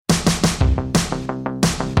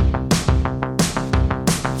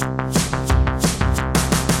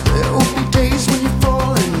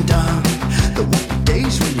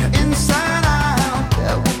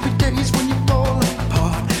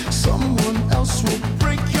else will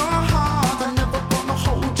break your heart. I'm never gonna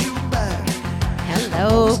hold you back.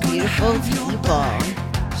 Hello, beautiful people.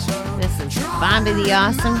 This is Bomba the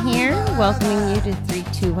Awesome here, welcoming you to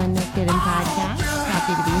 321 No Kidding Podcast.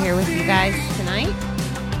 Happy to be here with you guys tonight.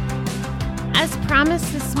 As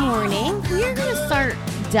promised this morning, we are going to start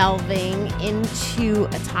delving into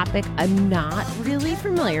a topic I'm not really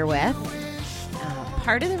familiar with.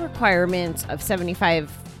 Part of the requirements of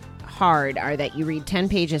 75 Hard are that you read 10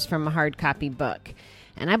 pages from a hard copy book.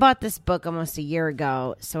 And I bought this book almost a year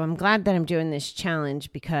ago, so I'm glad that I'm doing this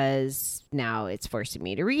challenge because now it's forcing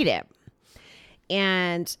me to read it.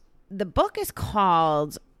 And the book is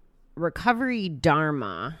called Recovery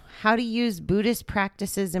Dharma: How to Use Buddhist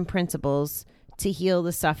Practices and Principles to Heal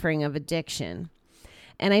the Suffering of Addiction.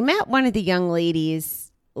 And I met one of the young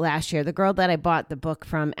ladies last year, the girl that I bought the book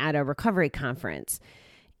from, at a recovery conference.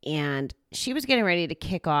 And she was getting ready to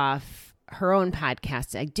kick off her own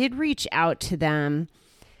podcast. I did reach out to them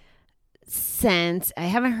since I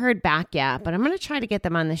haven't heard back yet, but I'm going to try to get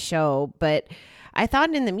them on the show. But I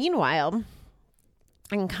thought in the meanwhile,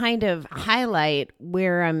 I can kind of highlight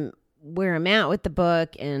where I'm at with the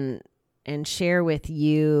book and share with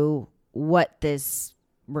you what this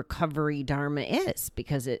recovery dharma is,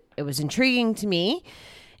 because it was intriguing to me.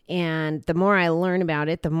 And the more I learn about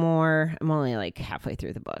it, the more, I'm only like halfway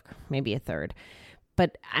through the book, maybe a third,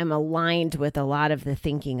 but I'm aligned with a lot of the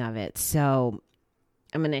thinking of it. So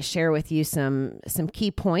I'm going to share with you some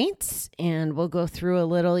key points, and we'll go through a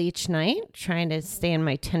little each night, trying to stay in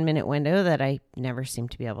my 10-minute window that I never seem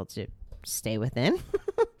to be able to stay within.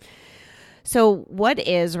 So what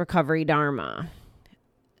is recovery dharma?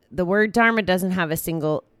 The word dharma doesn't have a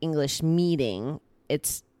single English meaning.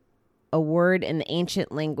 It's a word in the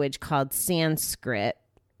ancient language called Sanskrit,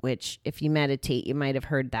 which if you meditate, you might have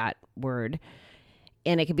heard that word.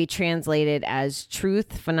 And it can be translated as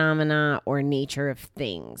truth, phenomena, or nature of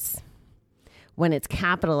things. When it's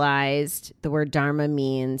capitalized, the word dharma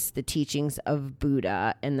means the teachings of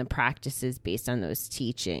Buddha and the practices based on those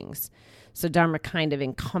teachings. So dharma kind of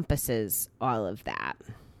encompasses all of that.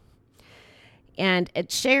 And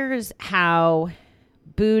it shares how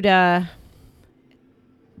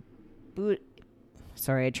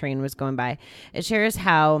sorry, a train was going by. It shares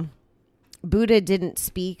how Buddha didn't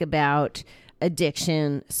speak about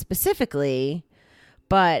addiction specifically,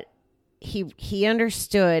 but he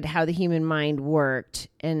understood how the human mind worked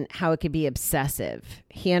and how it could be obsessive.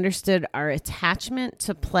 He understood our attachment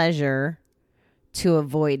to pleasure to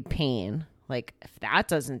avoid pain. Like, if that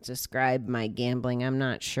doesn't describe my gambling, I'm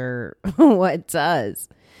not sure what does.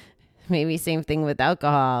 Maybe same thing with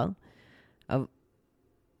alcohol.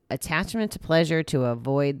 Attachment to pleasure to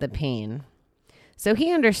avoid the pain. So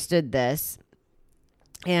he understood this.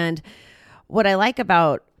 And what I like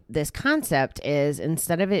about this concept is,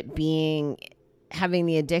 instead of it having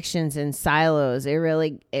the addictions in silos, it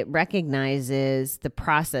recognizes the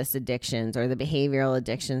process addictions, or the behavioral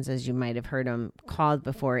addictions, as you might have heard them called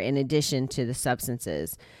before, in addition to the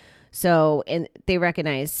substances. So, and they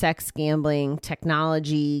recognize sex, gambling,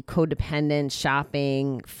 technology, codependence,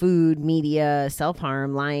 shopping, food, media,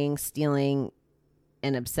 self-harm, lying, stealing,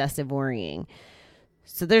 and obsessive worrying.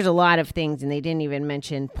 So there's a lot of things, and they didn't even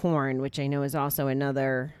mention porn, which I know is also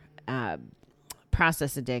another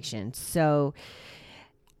process addiction. So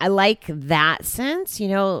I like that sense,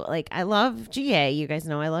 like I love GA. You guys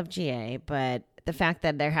know I love GA, but the fact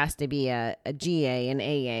that there has to be a GA, an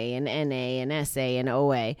AA, an NA, an SA, an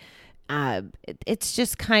OA, it's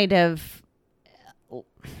just kind of,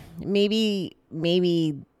 maybe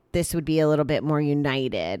this would be a little bit more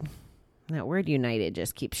united. That word united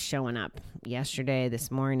just keeps showing up yesterday,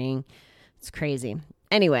 this morning. It's crazy.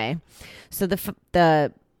 Anyway, so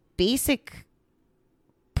the basic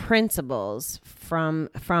principles from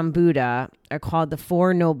Buddha are called the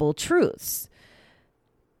Four Noble Truths.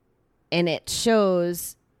 And it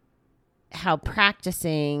shows how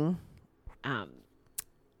practicing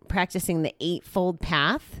the Eightfold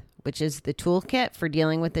Path, which is the toolkit for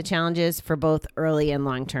dealing with the challenges for both early and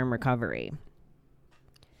long-term recovery.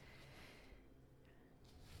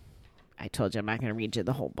 I told you I'm not going to read you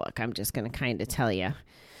the whole book. I'm just going to kind of tell you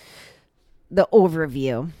the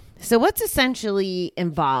overview. So what's essentially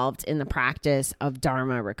involved in the practice of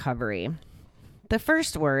Dharma recovery? The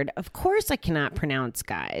first word, of course I cannot pronounce,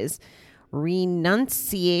 guys.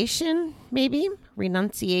 Renunciation, maybe?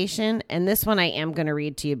 Renunciation. And this one I am going to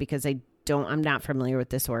read to you because I'm not familiar with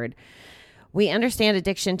this word. We understand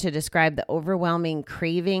addiction to describe the overwhelming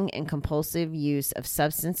craving and compulsive use of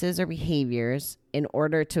substances or behaviors in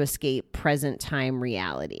order to escape present time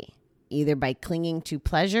reality, either by clinging to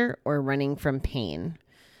pleasure or running from pain.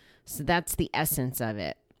 So that's the essence of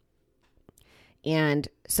it. And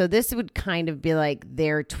so this would kind of be like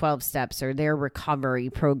their 12 steps or their recovery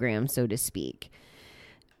program, so to speak.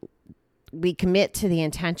 We commit to the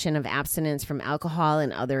intention of abstinence from alcohol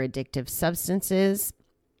and other addictive substances.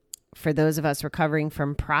 For those of us recovering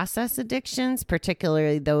from process addictions,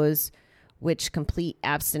 particularly those which complete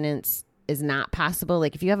abstinence is not possible.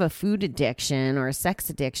 Like if you have a food addiction or a sex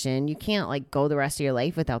addiction, you can't like go the rest of your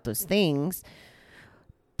life without those things.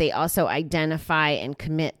 They also identify and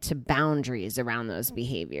commit to boundaries around those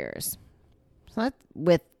behaviors. So that's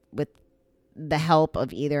with the help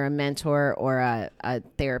of either a mentor or a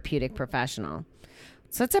therapeutic professional.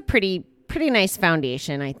 So it's a pretty nice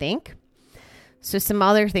foundation, I think. So some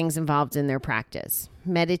other things involved in their practice.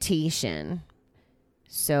 Meditation.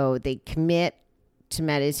 So they commit to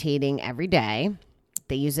meditating every day.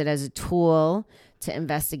 They use it as a tool to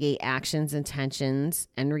investigate actions, intentions,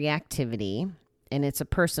 and reactivity. And it's a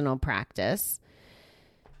personal practice.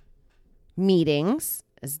 Meetings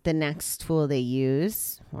is the next tool they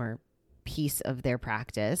use or piece of their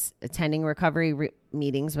practice. Attending recovery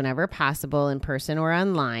meetings whenever possible, in person or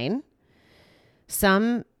online.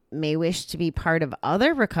 Some may wish to be part of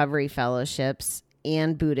other recovery fellowships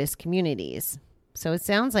and Buddhist communities. So it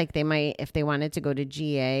sounds like they might, if they wanted to go to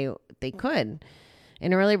GA, they could.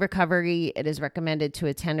 In early recovery, it is recommended to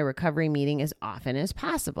attend a recovery meeting as often as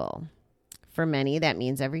possible. For many, that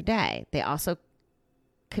means every day. They also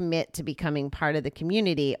commit to becoming part of the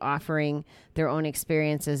community, offering their own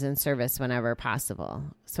experiences and service whenever possible.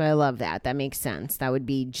 So I love that. That makes sense. That would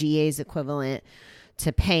be GA's equivalent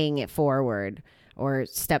to paying it forward, or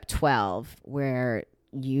step 12, where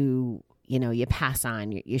you pass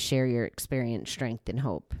on, you share your experience, strength, and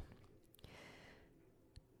hope.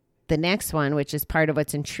 The next one, which is part of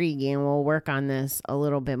what's intriguing, and we'll work on this a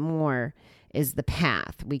little bit more, is the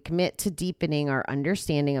path. We commit to deepening our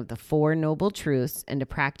understanding of the Four Noble Truths and to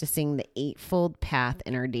practicing the Eightfold Path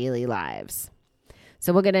in our daily lives.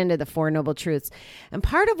 So we'll get into the Four Noble Truths. And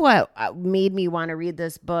part of what made me want to read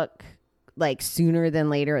this book like sooner than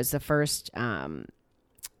later is the first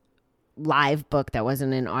live book that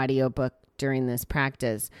wasn't an audio book during this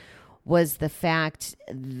practice, was the fact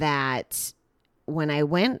that when I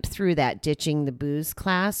went through that Ditching the Booze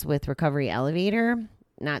class with Recovery Elevator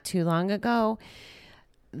not too long ago,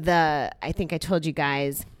 I think I told you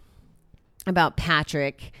guys about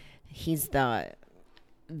Patrick. He's the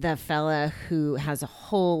fella who has a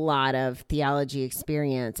whole lot of theology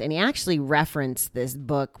experience, and he actually referenced this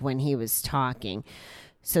book when he was talking.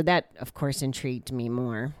 So that, of course, intrigued me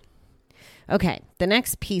more. Okay, the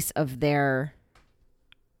next piece of their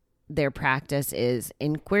practice is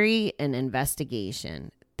inquiry and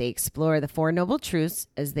investigation. They explore the Four Noble Truths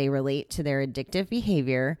as they relate to their addictive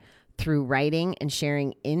behavior through writing and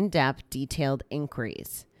sharing in-depth, detailed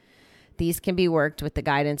inquiries. These can be worked with the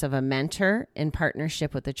guidance of a mentor in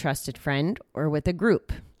partnership with a trusted friend or with a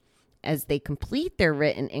group. As they complete their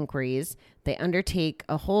written inquiries, they undertake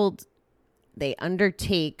holding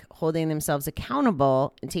themselves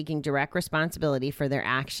accountable and taking direct responsibility for their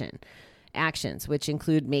actions, which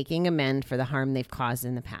include making amends for the harm they've caused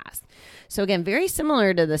in the past. So again, very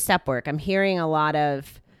similar to the step work. I'm hearing a lot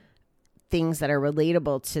of things that are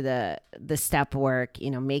relatable to the step work,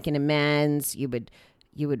 making amends. You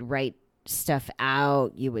would write stuff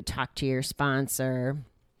out. You would talk to your sponsor.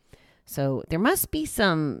 So there must be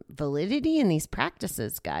some validity in these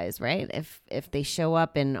practices, guys, right? If they show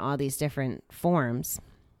up in all these different forms.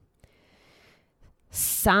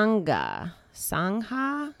 Sangha.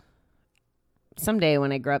 Someday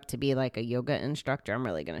when I grow up to be like a yoga instructor, I'm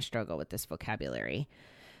really going to struggle with this vocabulary.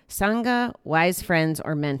 Sangha, wise friends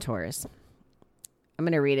or mentors. I'm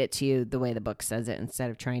going to read it to you the way the book says it instead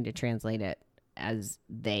of trying to translate it as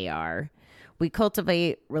they are. We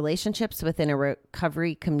cultivate relationships within a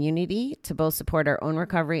recovery community to both support our own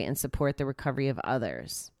recovery and support the recovery of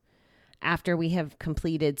others. After we have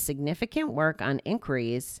completed significant work on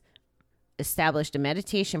inquiries, established a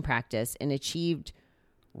meditation practice, and achieved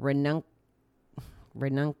renunciation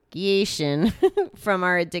from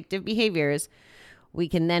our addictive behaviors, we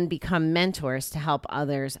can then become mentors to help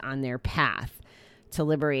others on their path to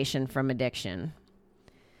liberation from addiction.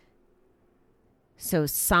 So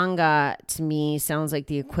Sangha to me sounds like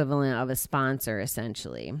the equivalent of a sponsor,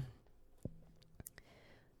 essentially.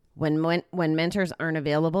 When mentors aren't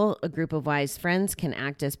available, a group of wise friends can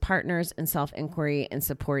act as partners in self-inquiry and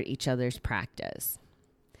support each other's practice.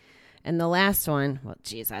 And the last one,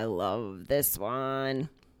 I love this one,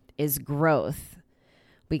 is growth.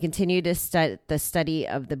 We continue to the study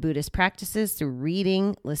of the Buddhist practices through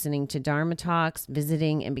reading, listening to Dharma talks,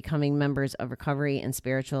 visiting and becoming members of recovery and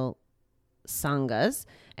spiritual sanghas,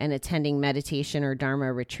 and attending meditation or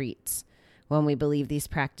Dharma retreats. when we believe these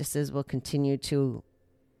practices will continue to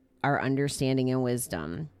our understanding and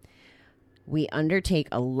wisdom. We undertake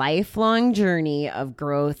a lifelong journey of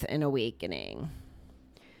growth and awakening.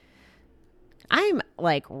 I'm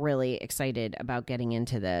like really excited about getting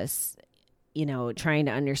into this, trying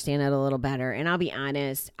to understand it a little better. And I'll be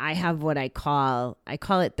honest, I have what I call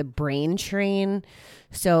it the brain train.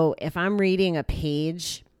 So if I'm reading a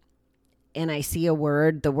page and I see a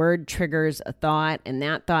word, the word triggers a thought, and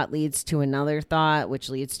that thought leads to another thought, which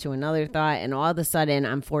leads to another thought. And all of a sudden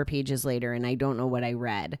I'm 4 pages later and I don't know what I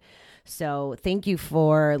read. So thank you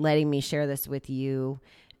for letting me share this with you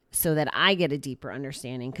so that I get a deeper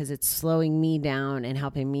understanding, because it's slowing me down and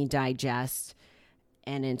helping me digest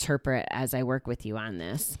and interpret as I work with you on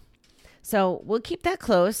this. So we'll keep that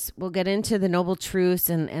close. We'll get into the noble truths.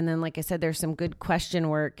 And then, like I said, there's some good question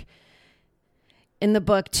work in the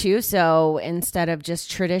book too. So instead of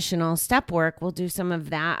just traditional step work, we'll do some of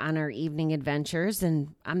that on our evening adventures.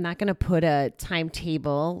 And I'm not going to put a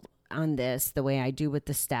timetable on this the way I do with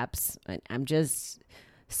the steps. I'm just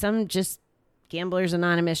Gamblers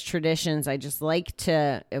Anonymous traditions. I just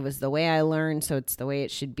it was the way I learned, so it's the way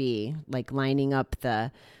it should be, like lining up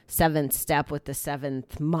the 7th step with the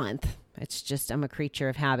 7th month. It's just, I'm a creature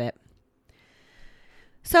of habit.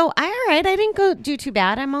 So, all right, I didn't do too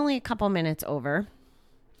bad. I'm only a couple minutes over.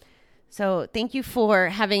 So thank you for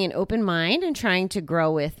having an open mind and trying to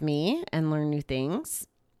grow with me and learn new things.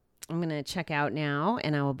 I'm going to check out now,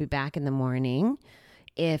 and I will be back in the morning.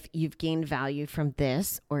 If you've gained value from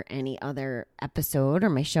this or any other episode or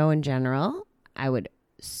my show in general, I would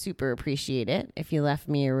super appreciate it if you left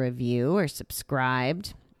me a review or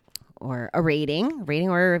subscribed or a rating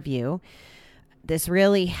or a review. This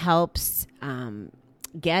really helps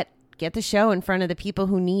get the show in front of the people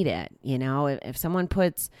who need it. If someone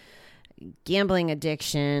puts gambling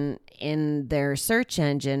addiction in their search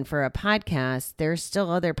engine for a podcast, there's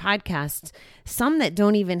still other podcasts, some that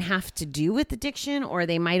don't even have to do with addiction, or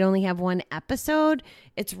they might only have one episode.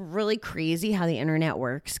 It's really crazy how the internet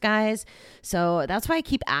works, guys. So that's why I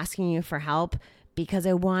keep asking you for help, because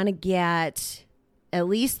I want to get at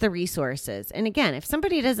least the resources. And again, if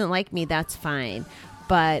somebody doesn't like me, that's fine.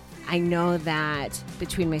 But I know that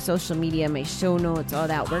between my social media, my show notes, all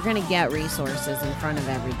that, we're going to get resources in front of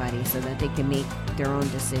everybody so that they can make their own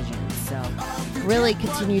decisions. So really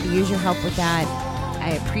continue to use your help with that.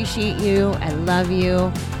 I appreciate you. I love you.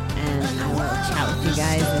 And I will chat with you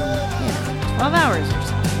guys in 12 hours or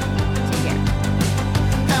so.